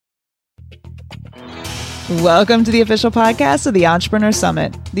Welcome to the official podcast of the Entrepreneur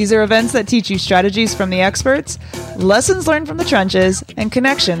Summit. These are events that teach you strategies from the experts, lessons learned from the trenches, and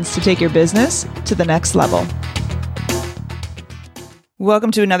connections to take your business to the next level.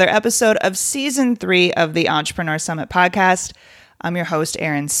 Welcome to another episode of Season 3 of the Entrepreneur Summit podcast. I'm your host,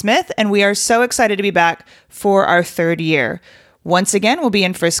 Erin Smith, and we are so excited to be back for our third year. Once again, we'll be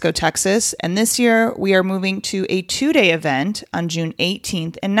in Frisco, Texas, and this year we are moving to a 2-day event on June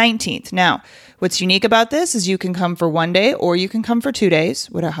 18th and 19th. Now, what's unique about this is you can come for 1 day or you can come for 2 days,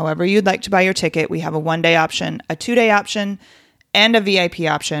 however you'd like to buy your ticket. We have a 1-day option, a 2-day option, and a VIP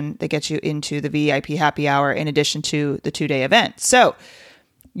option that gets you into the VIP happy hour in addition to the 2-day event. So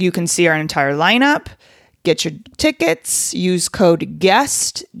you can see our entire lineup, get your tickets, use code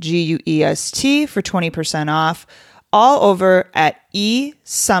GUEST, G-U-E-S-T, for 20% off. All over at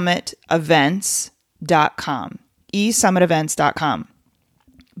eSummitEvents.com, eSummitEvents.com.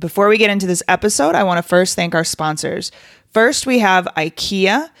 Before we get into this episode, I want to first thank our sponsors. First, we have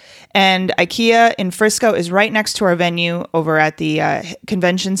IKEA, and IKEA in Frisco is right next to our venue over at the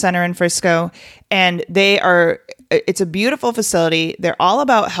Convention Center in Frisco, and it's a beautiful facility. They're all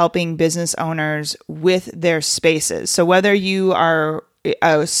about helping business owners with their spaces. So whether you are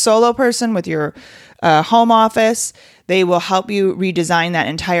a solo person with your home office, they will help you redesign that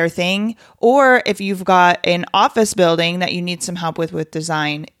entire thing. Or if you've got an office building that you need some help with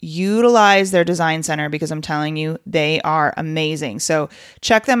design, utilize their design center because I'm telling you, they are amazing. So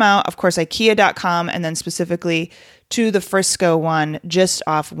check them out. Of course, IKEA.com, and then specifically to the Frisco one just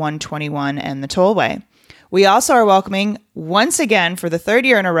off 121 and the Tollway. We also are welcoming, once again, for the third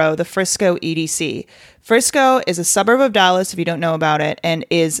year in a row, the Frisco EDC. Frisco is a suburb of Dallas, if you don't know about it, and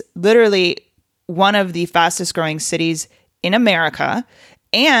is literally one of the fastest growing cities in America,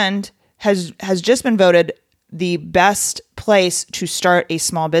 and has just been voted the best place to start a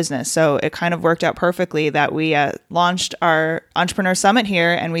small business. So it kind of worked out perfectly that we launched our Entrepreneur Summit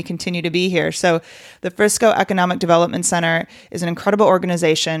here, and we continue to be here. So the Frisco Economic Development Center is an incredible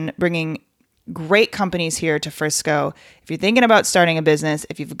organization bringing great companies here to Frisco. If you're thinking about starting a business,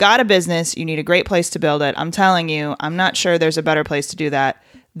 if you've got a business, you need a great place to build it. I'm telling you, I'm not sure there's a better place to do that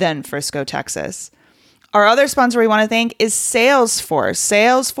than Frisco, Texas. Our other sponsor we want to thank is Salesforce.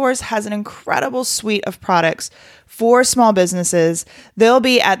 Salesforce has an incredible suite of products for small businesses. They'll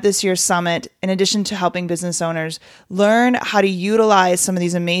be at this year's summit, in addition to helping business owners learn how to utilize some of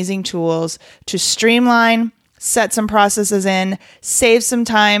these amazing tools to streamline, set some processes in, save some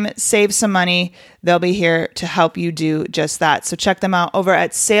time, save some money. They'll be here to help you do just that. So check them out over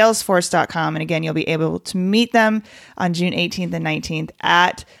at salesforce.com. And again, you'll be able to meet them on June 18th and 19th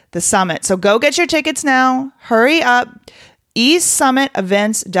at the summit. So go get your tickets now. Hurry up.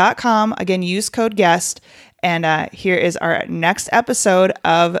 eSummitEvents.com. Again, use code GUEST. And here is our next episode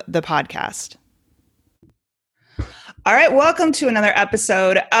of the podcast. All right, welcome to another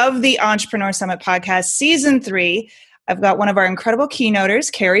episode of the Entrepreneur Summit podcast, Season 3. I've got one of our incredible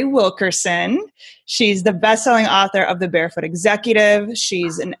keynoters, Carrie Wilkerson. She's the best-selling author of The Barefoot Executive.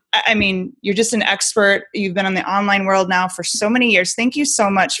 You're just an expert. You've been in the online world now for so many years. Thank you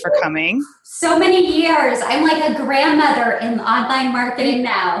so much for coming. So many years. I'm like a grandmother in online marketing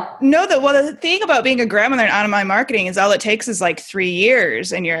now. No, the thing about being a grandmother in online marketing is all it takes is like 3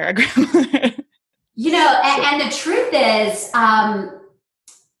 years and you're a grandmother. You know, and the truth is,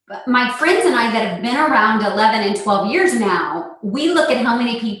 my friends and I that have been around 11 and 12 years now, we look at how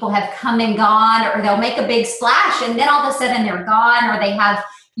many people have come and gone, or they'll make a big splash and then all of a sudden they're gone, or they have,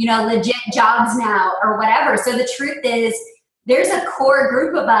 legit jobs now or whatever. So the truth is, there's a core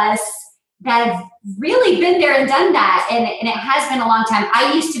group of us that have really been there and done that. And it has been a long time.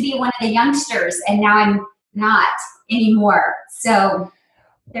 I used to be one of the youngsters, and now I'm not anymore. So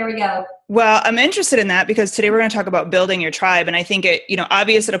there we go. Well, I'm interested in that because today we're going to talk about building your tribe. And I think it,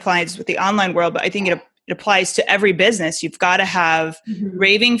 obvious it applies with the online world, but I think it applies to every business. You've got to have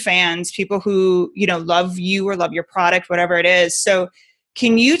raving fans, people who, love you or love your product, whatever it is. So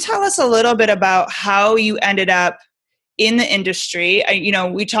can you tell us a little bit about how you ended up in the industry?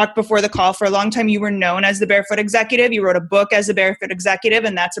 We talked before the call. For a long time, you were known as the Barefoot Executive. You wrote a book as the Barefoot Executive,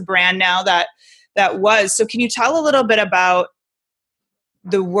 and that's a brand now that was. So can you tell a little bit about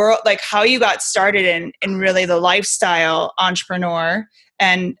the world, like how you got started in really the lifestyle entrepreneur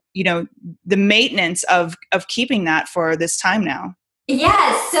and, the maintenance of keeping that for this time now?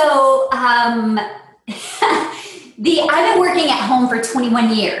 Yeah. So, I've been working at home for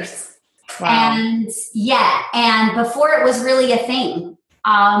 21 years. Wow. And before it was really a thing.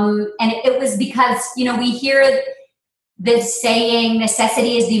 And it was because, we hear the saying,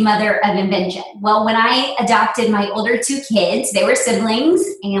 necessity is the mother of invention. Well, when I adopted my older two kids, they were siblings,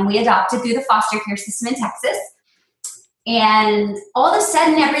 and we adopted through the foster care system in Texas. And all of a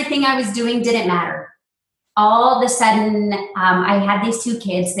sudden, everything I was doing didn't matter. All of a sudden, I had these two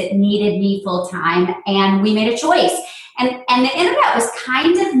kids that needed me full time, and we made a choice. And the internet was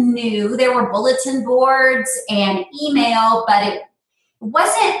kind of new. There were bulletin boards and email, but it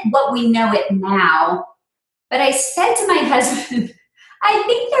wasn't what we know it now. But I said to my husband, I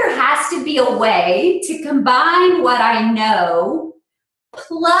think there has to be a way to combine what I know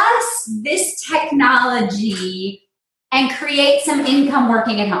plus this technology and create some income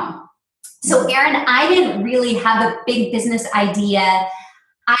working at home. So, Erin, I didn't really have a big business idea.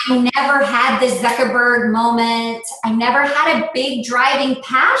 I never had this Zuckerberg moment. I never had a big driving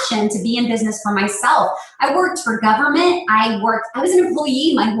passion to be in business for myself. I worked for government. I was an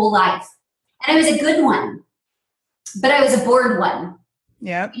employee my whole life, and I was a good one, but I was a bored one.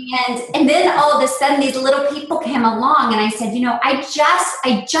 Yeah. And then all of a sudden these little people came along, and I said, I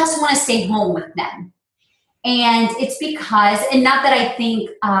just want to stay home with them. And it's because, and not that I think,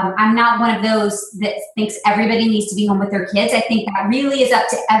 I'm not one of those that thinks everybody needs to be home with their kids. I think that really is up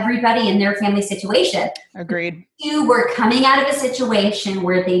to everybody in their family situation. Agreed. You were coming out of a situation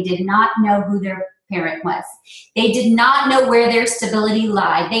where they did not know who their parent was. They did not know where their stability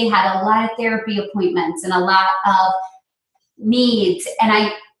lied. They had a lot of therapy appointments and a lot of needs. And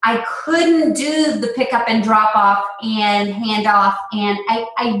I couldn't do the pick up and drop off and hand off. And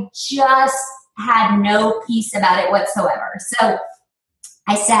I just had no peace about it whatsoever. So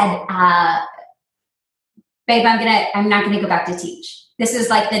I said, babe, I'm not going to go back to teach. This is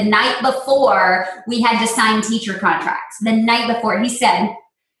like the night before we had to sign teacher contracts. The night before, he said,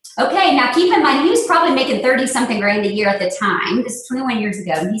 okay, now keep in mind, he was probably making 30 something grand a year at the time. This is 21 years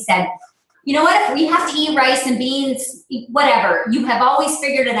ago. And he said, you know what, if we have to eat rice and beans, whatever, you have always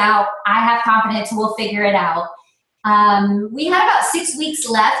figured it out. I have confidence we'll figure it out. We had about 6 weeks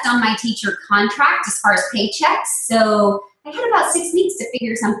left on my teacher contract as far as paychecks. So I had about 6 weeks to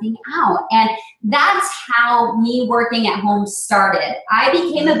figure something out. And that's how me working at home started. I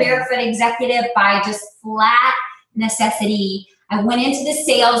became a Barefoot executive by just flat necessity. I went into the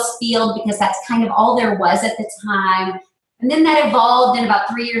sales field because that's kind of all there was at the time. And then that evolved, and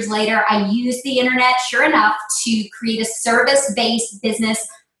about 3 years later, I used the internet, sure enough, to create a service-based business.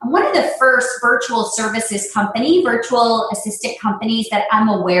 I'm one of the first virtual services virtual assistant companies that I'm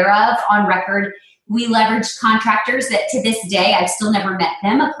aware of on record. We leveraged contractors that to this day, I've still never met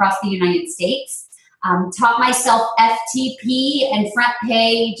them across the United States. Taught myself FTP and front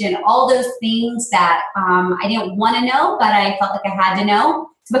page and all those things that I didn't want to know, but I felt like I had to know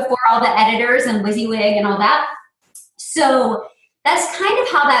before all the editors and WYSIWYG and all that. So that's kind of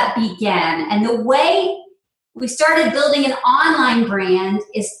how that began. And the way we started building an online brand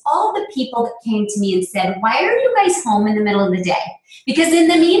is all the people that came to me and said, why are you guys home in the middle of the day? Because in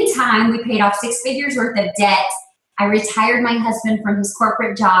the meantime, we paid off 6 figures worth of debt. I retired my husband from his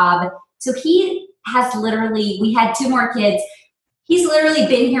corporate job. So he has literally, we had 2 more kids. He's literally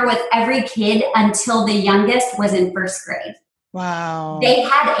been here with every kid until the youngest was in 1st grade. Wow. They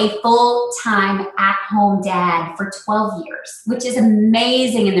had a full-time at-home dad for 12 years, which is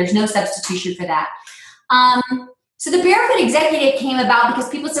amazing, and there's no substitution for that. So the Barefoot Executive came about because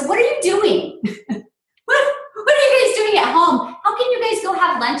people said, what are you doing? What are you guys doing at home? How can you guys go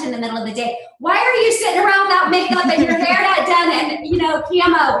have lunch in the middle of the day? Why are you sitting around without makeup and your hair not done and,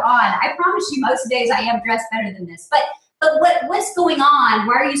 camo on? I promise you most days I am dressed better than this. But what's going on?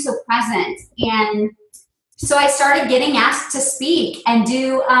 Why are you so present? And so I started getting asked to speak and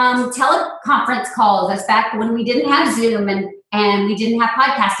do teleconference calls. That's back when we didn't have Zoom and we didn't have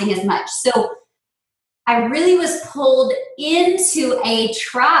podcasting as much. So I really was pulled into a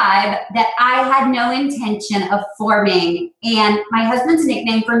tribe that I had no intention of forming. And my husband's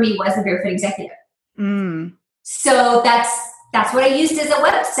nickname for me was the Barefoot Executive. Mm. So that's what I used as a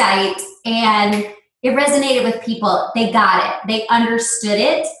website. And it resonated with people. They got it. They understood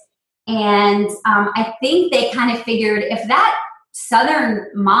it. And I think they kind of figured, if that Southern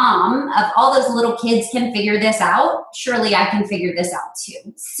mom of all those little kids can figure this out, surely I can figure this out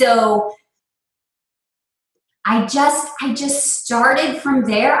too. So I just started from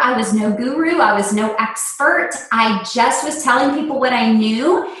there. I was no guru. I was no expert. I just was telling people what I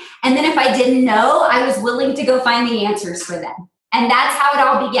knew. And then if I didn't know, I was willing to go find the answers for them. And that's how it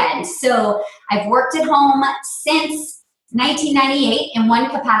all began. So I've worked at home since 1998 in one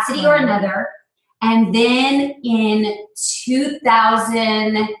capacity or another. And then in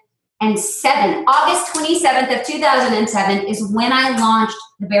 2007, August 27th of 2007 is when I launched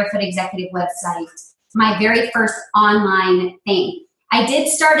the Barefoot Executive website. my very first online thing. I did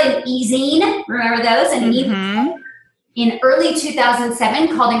start an e-zine, remember those? An e-zine in early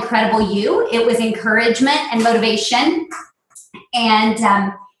 2007 called Incredible You. It was encouragement and motivation.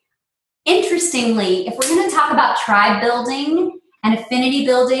 And interestingly, if we're going to talk about tribe building and affinity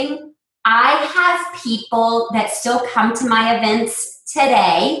building, I have people that still come to my events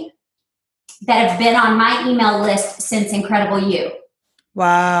today that have been on my email list since Incredible You.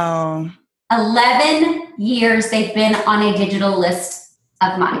 Wow. 11 years they've been on a digital list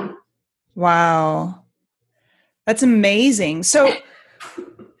of mine. Wow. That's amazing. So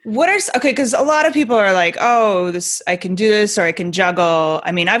because a lot of people are like, oh, I can do this, or I can juggle.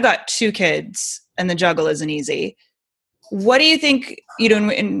 I mean, I've got 2 kids and the juggle isn't easy. What do you think,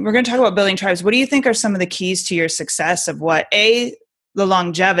 and we're going to talk about building tribes. What do you think are some of the keys to your success of the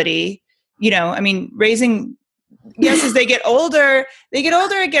longevity, raising, yes, as they get older,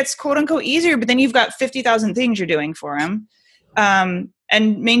 it gets quote unquote easier, but then you've got 50,000 things you're doing for them.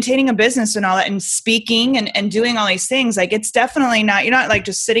 And maintaining a business and all that, and speaking and doing all these things, like it's definitely you're not like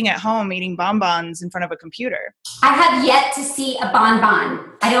just sitting at home eating bonbons in front of a computer. I have yet to see a bonbon.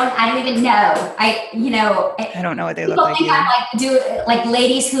 I don't even know. I don't know what they look like. People think I'm like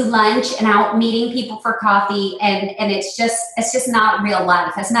ladies who lunch and out meeting people for coffee, and it's just not real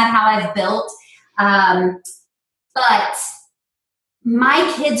life. That's not how I've built. But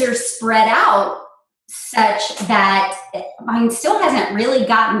my kids are spread out such that mine still hasn't really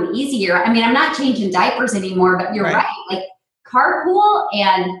gotten easier. I mean, I'm not changing diapers anymore, but you're right. Like carpool,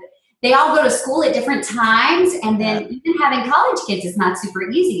 and they all go to school at different times. And then even having college kids is not super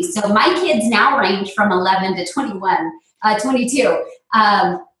easy. So my kids now range from 11 to 22.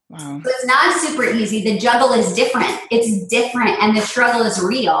 Wow. So it's not super easy. The juggle is different. It's different, and the struggle is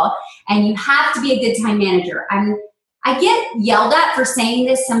real. And you have to be a good time manager. I get yelled at for saying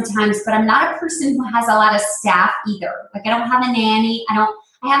this sometimes, but I'm not a person who has a lot of staff either. Like I don't have a nanny. I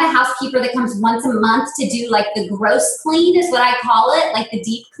have a housekeeper that comes once a month to do like the gross clean is what I call it, like the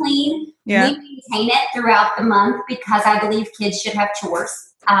deep clean. Yeah. We maintain it throughout the month because I believe kids should have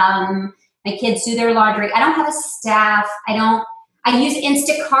chores. My kids do their laundry. I don't have a staff. I use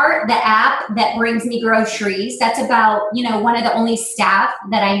Instacart, the app that brings me groceries. That's about, one of the only staff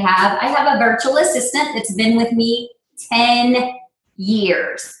that I have. I have a virtual assistant that's been with me 10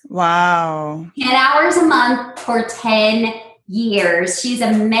 years. Wow. 10 hours a month for 10 years. She's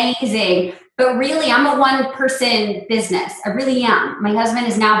amazing. But really, I'm a one-person business. I really am. My husband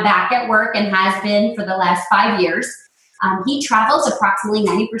is now back at work and has been for the last 5 years. He travels approximately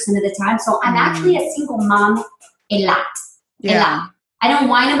 90% of the time. So I'm actually a single mom a lot. Yeah. I don't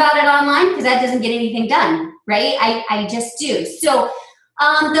whine about it online because that doesn't get anything done, right? I just do. So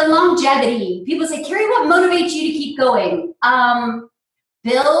the longevity, people say, Carrie, what motivates you to keep going?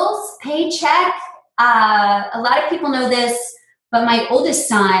 Bills, paycheck. A lot of people know this, but my oldest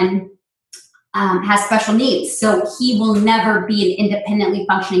son has special needs. So he will never be an independently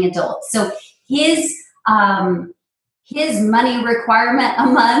functioning adult. So his money requirement a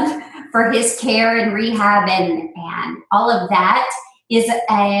month for his care and rehab and all of that is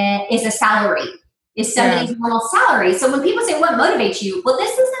a salary. Is somebody's normal salary. So when people say, what motivates you? Well,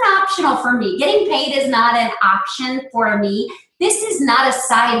 this isn't optional for me. Getting paid is not an option for me. This is not a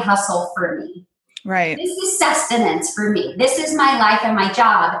side hustle for me. Right. This is sustenance for me. This is my life and my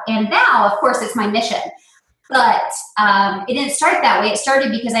job. And now, of course, it's my mission. But it didn't start that way. It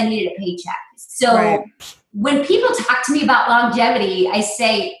started because I needed a paycheck. So when people talk to me about longevity, I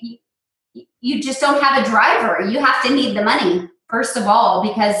say, you just don't have a driver. You have to need the money. First of all,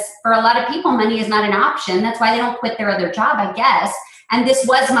 because for a lot of people, money is not an option. That's why they don't quit their other job, I guess. And this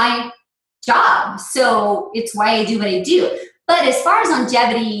was my job. So it's why I do what I do. But as far as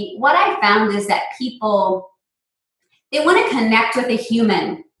longevity, what I found is that people, they want to connect with a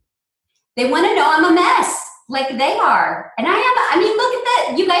human. They want to know I'm a mess like they are. And look at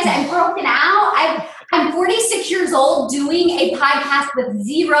that. You guys, I'm broken out. I'm 46 years old doing a podcast with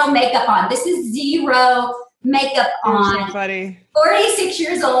zero makeup on. This is zero makeup on. So funny. 46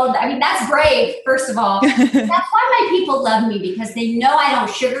 years old. That's brave, first of all. That's why my people love me, because they know I don't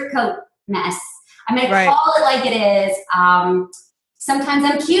sugarcoat mess. I'm going to call it like it is. Sometimes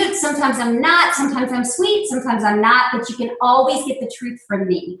I'm cute. Sometimes I'm not. Sometimes I'm sweet. Sometimes I'm not. But you can always get the truth from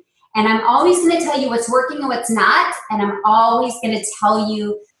me. And I'm always going to tell you what's working and what's not. And I'm always going to tell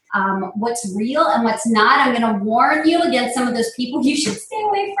you what's real and what's not. I'm going to warn you against some of those people you should stay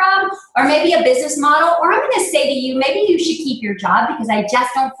away from, or maybe a business model, or I'm going to say to you, maybe you should keep your job because I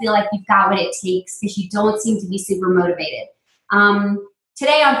just don't feel like you've got what it takes because you don't seem to be super motivated.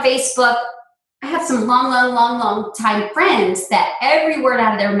 Today on Facebook, I have some long time friends that every word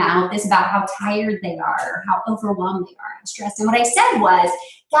out of their mouth is about how tired they are, how overwhelmed they are, how stressed. And what I said was,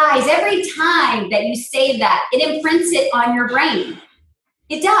 guys, every time that you say that, it imprints it on your brain.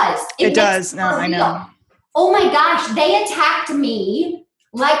 It does. It does. No, I know. Oh my gosh, they attacked me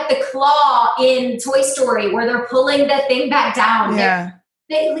like the claw in Toy Story where they're pulling the thing back down. Yeah.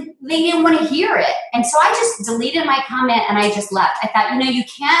 They didn't want to hear it. And so I just deleted my comment and I just left. I thought, you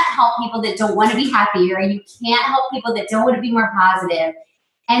can't help people that don't want to be happier. You can't help people that don't want to be more positive.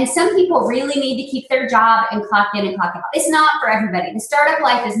 And some people really need to keep their job and clock in and clock out. It's not for everybody. The startup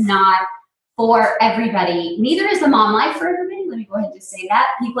life is not for everybody. Neither is the mom life for everybody. Let me go ahead and just say that.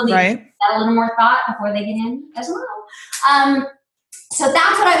 People need to give that a little more thought before they get in as well. So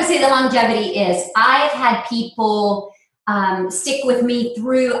that's what I would say the longevity is. I've had people stick with me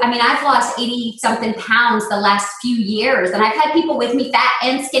through, I've lost 80 something pounds the last few years, and I've had people with me fat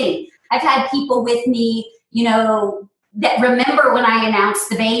and skinny. I've had people with me, that remember when I announced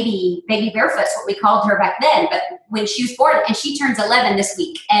the baby Barefoot's what we called her back then, but when she was born, and she turns 11 this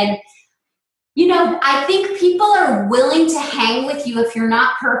week. And, I think people are willing to hang with you if you're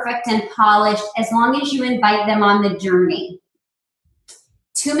not perfect and polished, as long as you invite them on the journey.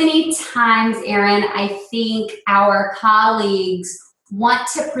 Too many times, Erin, I think our colleagues want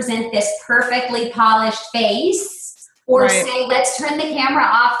to present this perfectly polished face or say, let's turn the camera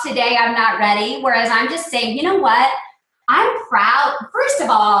off today, I'm not ready. Whereas I'm just saying, you know what? I'm proud. First of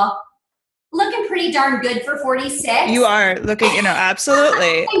all, looking pretty darn good for 46. You are looking,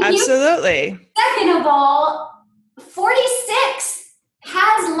 absolutely. Absolutely. Second of all, 46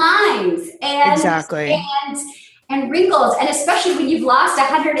 has lines and wrinkles, and especially when you've lost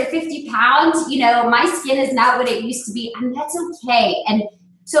 150 pounds, my skin is not what it used to be, and that's okay. And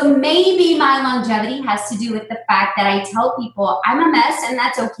so maybe my longevity has to do with the fact that I tell people I'm a mess, and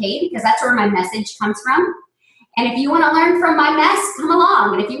that's okay, because that's where my message comes from. And if you want to learn from my mess, come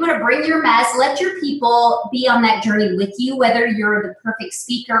along. And if you want to bring your mess, let your people be on that journey with you, whether you're the perfect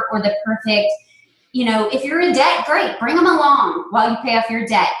speaker or the perfect, if you're in debt, great, bring them along while you pay off your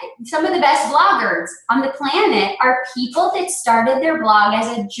debt. Some of the best bloggers on the planet are people that started their blog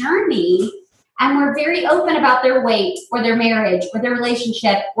as a journey and were very open about their weight or their marriage or their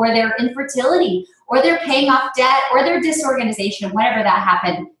relationship or their infertility or their paying off debt or their disorganization, whatever that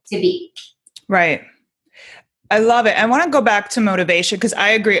happened to be. Right. I love it. I want to go back to motivation because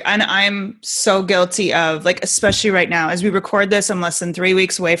I agree. And I'm so guilty of, especially right now, as we record this, I'm less than 3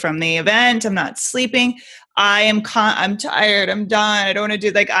 weeks away from the event. I'm not sleeping. I'm tired. I'm done. I don't want to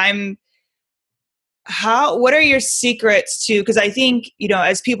do what are your secrets to, because I think,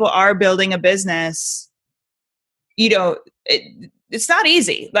 as people are building a business, it's not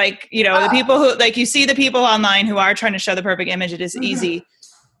easy. The people who, you see the people online who are trying to show the perfect image, it is easy.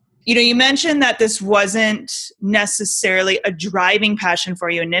 You mentioned that this wasn't necessarily a driving passion for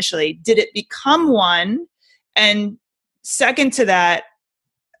you initially. Did it become one? And second to that,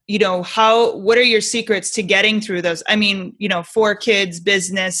 what are your secrets to getting through those? 4 kids,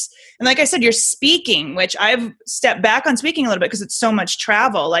 business. And like I said, you're speaking, which I've stepped back on speaking a little bit because it's so much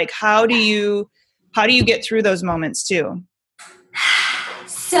travel. How do you get through those moments too?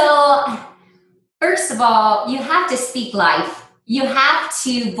 So first of all, you have to speak life. You have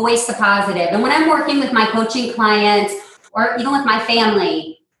to voice the positive. And when I'm working with my coaching clients or even with my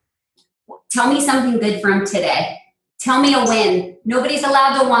family, tell me something good from today. Tell me a win. Nobody's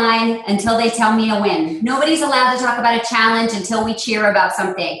allowed to whine until they tell me a win. Nobody's allowed to talk about a challenge until we cheer about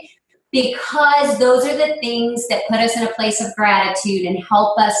something, because those are the things that put us in a place of gratitude and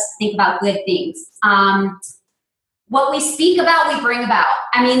help us think about good things. What we speak about, we bring about.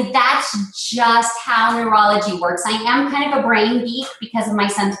 That's just how neurology works. I am kind of a brain geek because of my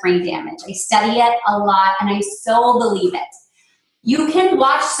son's brain damage. I study it a lot, and I so believe it. You can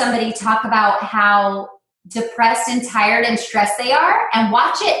watch somebody talk about how depressed and tired and stressed they are and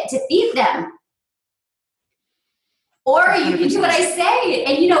watch it defeat them. Or you can do what I say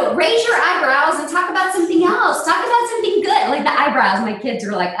and, raise your eyebrows and talk about something else. Talk about something good, like the eyebrows. My kids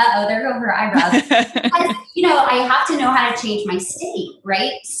are like, uh-oh, there go her eyebrows. I have to know how to change my state,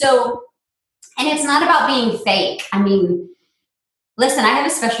 right? So, and it's not about being fake. Listen, I have a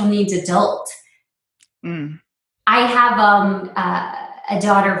special needs adult. I have a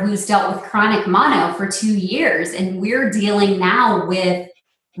daughter who's dealt with chronic mono for 2 years, and we're dealing now with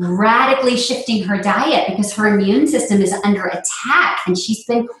radically shifting her diet because her immune system is under attack, and she's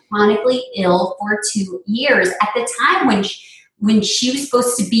been chronically ill for 2 years at the time when she was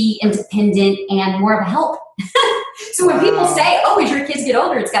supposed to be independent and more of a help. So when people say, oh, as your kids get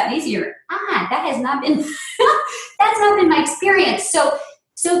older, it's gotten easier. That has not been, that's not been my experience. So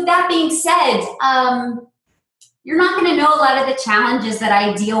So that being said, you're not going to know a lot of the challenges that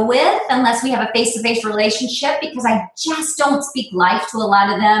I deal with unless we have a face-to-face relationship, because I just don't speak life to a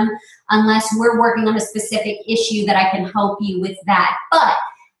lot of them unless we're working on a specific issue that I can help you with that. But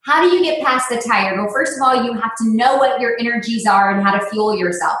how do you get past the tired? Well, first of all, you have to know what your energies are and how to fuel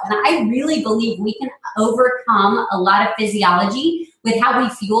yourself. And I really believe we can overcome a lot of physiology with how we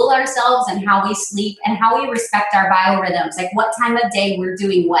fuel ourselves and how we sleep and how we respect our biorhythms, like what time of day we're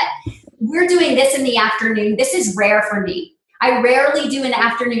doing what. We're doing this in the afternoon. This is rare for me. I rarely do an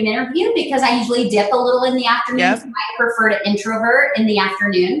afternoon interview because I usually dip a little in the afternoon. Yep. So I prefer to introvert in the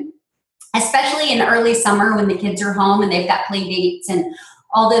afternoon, especially in early summer when the kids are home and they've got play dates and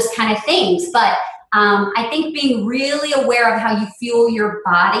all those kind of things. But I think being really aware of how you fuel your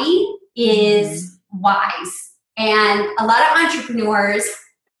body is wise. And a lot of entrepreneurs,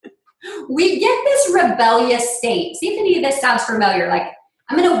 we get this rebellious state. See if any of this sounds familiar. Like,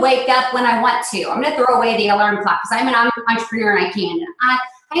 I'm going to wake up when I want to. I'm going to throw away the alarm clock because I'm an entrepreneur and I can. I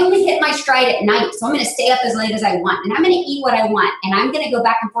only hit my stride at night, so I'm going to stay up as late as I want. And I'm going to eat what I want. And I'm going to go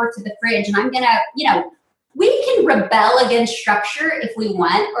back and forth to the fridge. And I'm going to, we can rebel against structure if we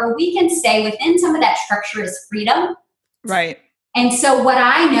want, or we can stay within some of that structure is freedom. Right. And so what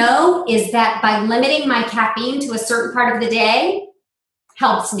I know is that by limiting my caffeine to a certain part of the day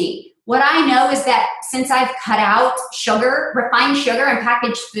helps me. What I know is that since I've cut out sugar, refined sugar and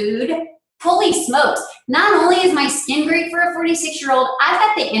packaged food, holy smokes, not only is my skin great for a 46-year-old, I've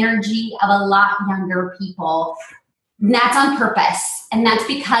got the energy of a lot younger people. And that's on purpose. And that's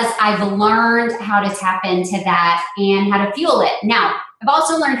because I've learned how to tap into that and how to fuel it. Now, I've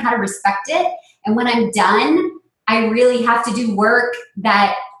also learned how to respect it. And when I'm done, I really have to do work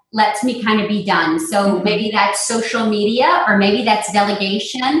that lets me kind of be done. So maybe that's social media, or maybe that's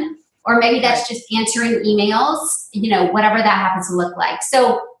delegation, or maybe that's just answering emails, whatever that happens to look like.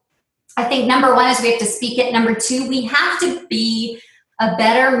 So I think number one is we have to speak it. Number two, we have to be a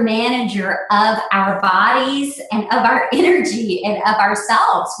better manager of our bodies and of our energy and of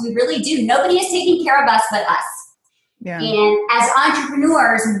ourselves. We really do. Nobody is taking care of us but us. Yeah. And as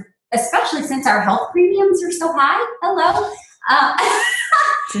entrepreneurs, especially since our health premiums are so high,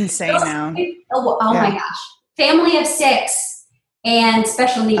 It's insane now. Oh my gosh. Family of 6 and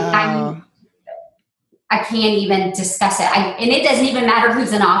special needs. I can't even discuss it. And it doesn't even matter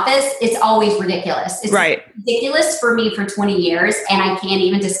who's in office. It's always ridiculous. It's ridiculous for me for 20 years, and I can't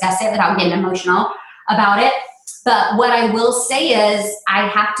even discuss it without getting emotional about it. But what I will say is I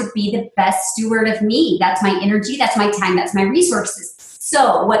have to be the best steward of me. That's my energy. That's my time. That's my resources.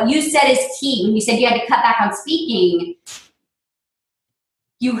 So what you said is key. When you said you had to cut back on speaking,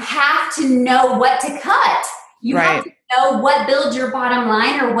 you have to know what to cut. You have to know what builds your bottom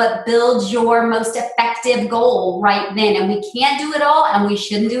line or what builds your most effective goal right then. And we can't do it all, and we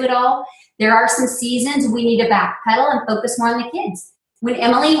shouldn't do it all. There are some seasons we need to backpedal and focus more on the kids. When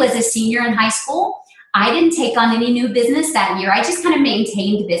Emily was a senior in high school, I didn't take on any new business that year. I just kind of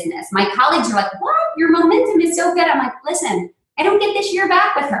maintained business. My colleagues are like, what? Your momentum is so good. I'm like, listen, I don't get this year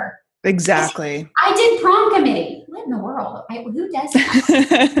back with her. Exactly. I did prom committee. What in the world? Who does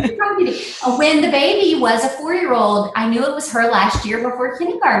that? Prom committee. When the baby was a 4-year-old, I knew it was her last year before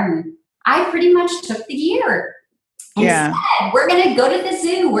kindergarten. I pretty much took the year and said, we're going to go to the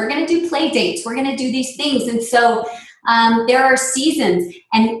zoo. We're going to do play dates. We're going to do these things. And so there are seasons.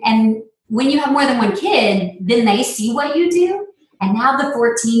 And when you have more than one kid, then they see what you do. And now the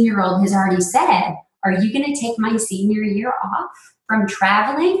 14-year-old has already said, are you going to take my senior year off from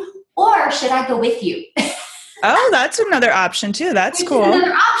traveling? Or should I go with you? Oh, that's another option too. That's cool.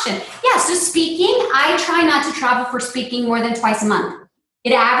 Another option. Yeah. So speaking, I try not to travel for speaking more than twice a month.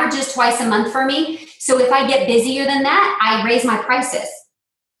 It averages twice a month for me. So if I get busier than that, I raise my prices.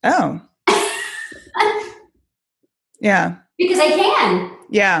 Oh. Yeah. Because I can.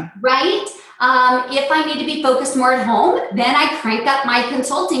 Yeah. Right? If I need to be focused more at home, then I crank up my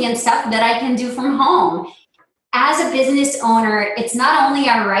consulting and stuff that I can do from home. As a business owner, it's not only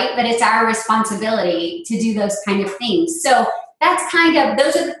our right, but it's our responsibility to do those kind of things. So that's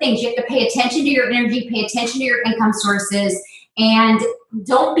those are the things. You have to pay attention to your energy, pay attention to your income sources, and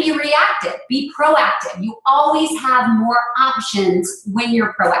don't be reactive. Be proactive. You always have more options when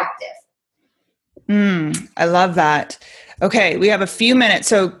you're proactive. I love that. Okay, we have a few minutes.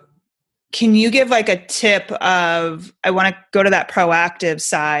 So can you give like a tip of, I want to go to that proactive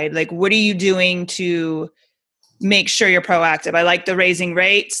side. Like, what are you doing to make sure you're proactive? I like the raising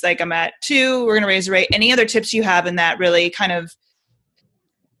rates. Like, I'm at 2, we're going to raise the rate. Any other tips you have in that really kind of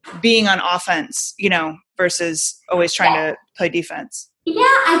being on offense, versus always trying to play defense? Yeah,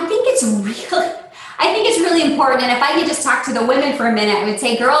 I think I think it's really important. And if I could just talk to the women for a minute, I would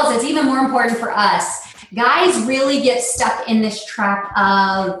say, girls, it's even more important for us. Guys really get stuck in this trap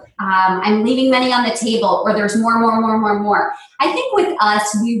of I'm leaving money on the table, or there's more. I think with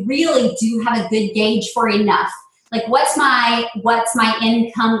us, we really do have a good gauge for enough. Like, what's my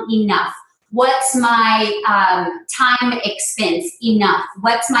income enough? What's my time expense enough?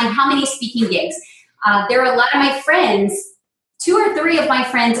 How many speaking gigs? There are a lot of my friends, 2 or 3 of my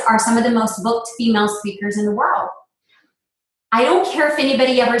friends are some of the most booked female speakers in the world. I don't care if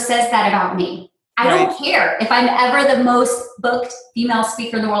anybody ever says that about me. I don't care if I'm ever the most booked female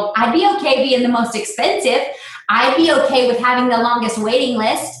speaker in the world. I'd be okay being the most expensive. I'd be okay with having the longest waiting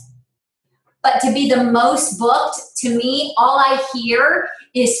list. But to be the most booked, to me, all I hear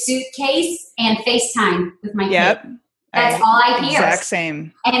is suitcase and FaceTime with my kid. That's all I hear. Exact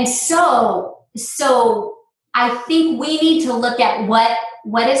same. And so I think we need to look at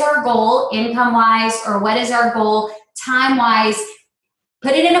what is our goal income-wise, or what is our goal time-wise,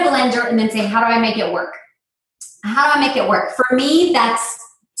 put it in a blender, and then say, how do I make it work? How do I make it work? For me, that's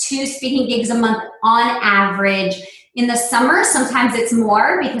 2 speaking gigs a month on average. In the summer, sometimes it's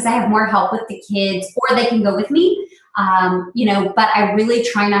more because I have more help with the kids, or they can go with me, but I really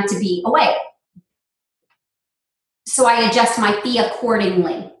try not to be away. So I adjust my fee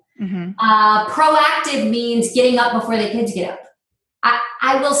accordingly. Mm-hmm. Proactive means getting up before the kids get up.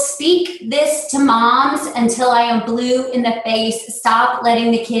 I will speak this to moms until I am blue in the face. Stop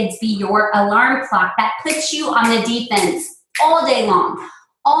letting the kids be your alarm clock. That puts you on the defense all day long.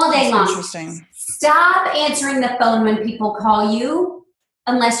 All day long. Interesting. Stop answering the phone when people call you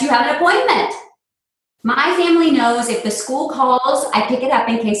unless you have an appointment. My family knows if the school calls, I pick it up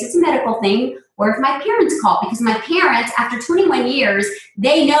in case it's a medical thing, or if my parents call, because my parents, after 21 years,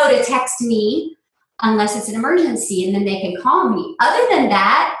 they know to text me unless it's an emergency, and then they can call me. Other than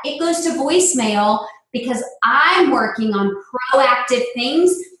that, it goes to voicemail because I'm working on proactive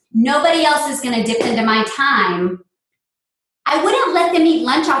things. Nobody else is going to dip into my time. I wouldn't let them eat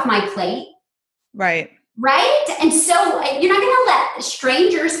lunch off my plate. Right. And so you're not going to let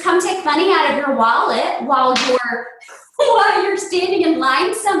strangers come take money out of your wallet while you're standing in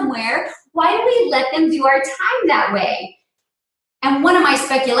line somewhere. Why do we let them do our time that way? And one of my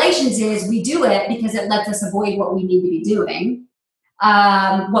speculations is we do it because it lets us avoid what we need to be doing,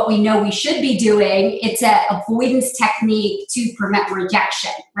 what we know we should be doing. It's an avoidance technique to prevent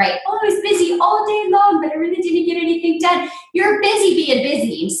rejection, right? Oh, I was busy all day long, but I really didn't get anything done. You're busy being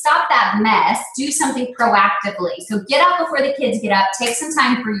busy. Stop that mess. Do something proactively. So get up before the kids get up. Take some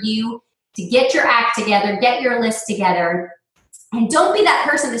time for you to get your act together, get your list together. And don't be that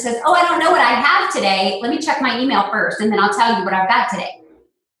person that says, oh, I don't know what I have today. Let me check my email first, and then I'll tell you what I've got today.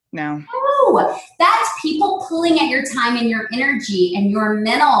 No, that's people pulling at your time and your energy and your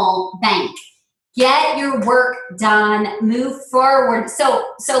mental bank. Get your work done. Move forward.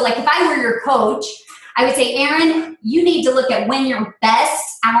 So like if I were your coach, I would say, Erin, you need to look at when your best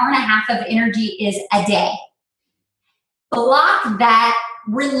hour and a half of energy is a day. Block that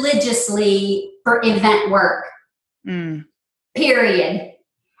religiously for event work. Period.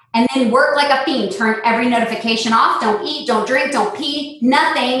 And then work like a fiend. Turn every notification off. Don't eat, don't drink, don't pee,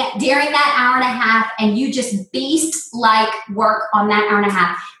 nothing during that hour and a half. And you just beast-like work on that hour and a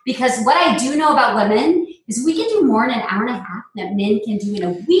half. Because what I do know about women is we can do more in an hour and a half than men can do in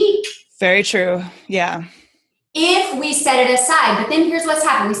a week. Very true. Yeah. If we set it aside. But then here's what's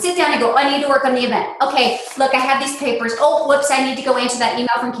happened. We sit down and go, I need to work on the event. Okay, look, I have these papers. Oh, whoops, I need to go answer that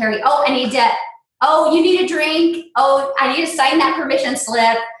email from Carrie. Oh, I need to... Oh, you need a drink. Oh, I need to sign that permission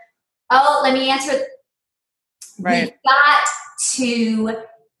slip. Oh, let me answer. Right.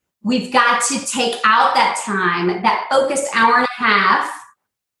 We've got to take out that time, that focused hour and a half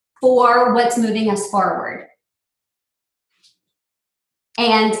for what's moving us forward.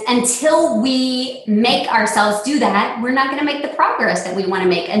 And until we make ourselves do that, we're not going to make the progress that we want to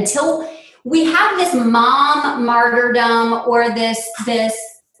make. Until we have this mom martyrdom or this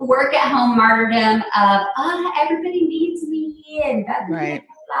work at home martyrdom of, everybody needs me. And blah, blah, right.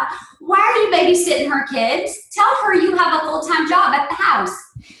 blah, blah. Why are you babysitting her kids? Tell her you have a full-time job at the house.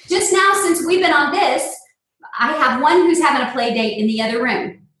 Just now, since we've been on this, I have one who's having a play date in the other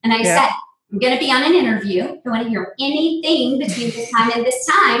room. And I said, I'm going to be on an interview. Don't want to hear anything between this time and this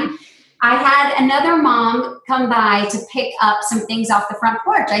time. I had another mom come by to pick up some things off the front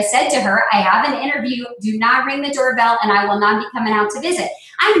porch. I said to her, I have an interview. Do not ring the doorbell, and I will not be coming out to visit.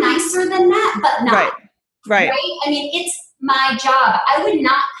 I'm nicer than that, but not. Right. I mean, it's my job. I would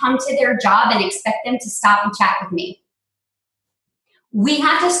not come to their job and expect them to stop and chat with me. We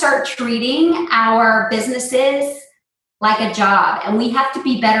have to start treating our businesses like a job, and we have to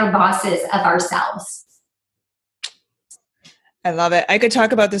be better bosses of ourselves. I love it. I could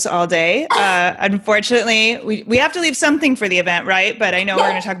talk about this all day. Unfortunately, we have to leave something for the event, right? But I know we're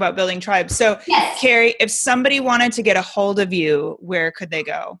going to talk about building tribes. So, Carrie, if somebody wanted to get a hold of you, where could they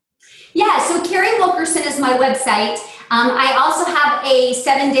go? Yeah, so Carrie Wilkerson is my website. I also have a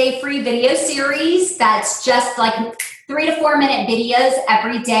 7-day free video series that's just like 3 to 4 minute videos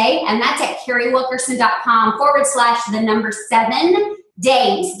every day. And that's at carriewilkerson.com/7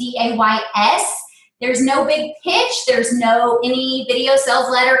 days, DAYS. There's no big pitch. There's no any video sales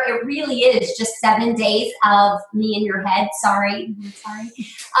letter. It really is just 7 days of me in your head. Sorry.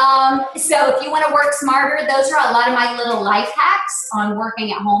 So if you want to work smarter, those are a lot of my little life hacks on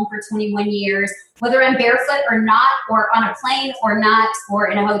working at home for 21 years, whether I'm barefoot or not, or on a plane or not, or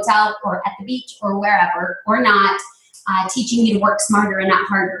in a hotel or at the beach or wherever or not, teaching you to work smarter and not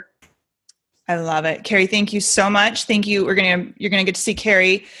harder. I love it. Carrie, thank you so much. Thank you. You're going to get to see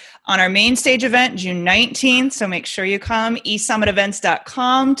Carrie on our main stage event, June 19th. So make sure you come,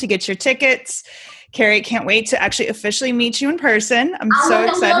 esummitevents.com to get your tickets. Carrie, can't wait to actually officially meet you in person. I'm so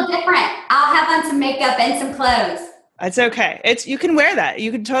excited. A little different. I'll have on some makeup and some clothes. It's okay. You can wear that.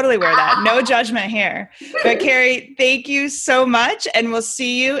 You can totally wear that. No judgment here. But Carrie, thank you so much. And we'll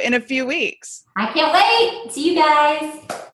see you in a few weeks. I can't wait. See you guys.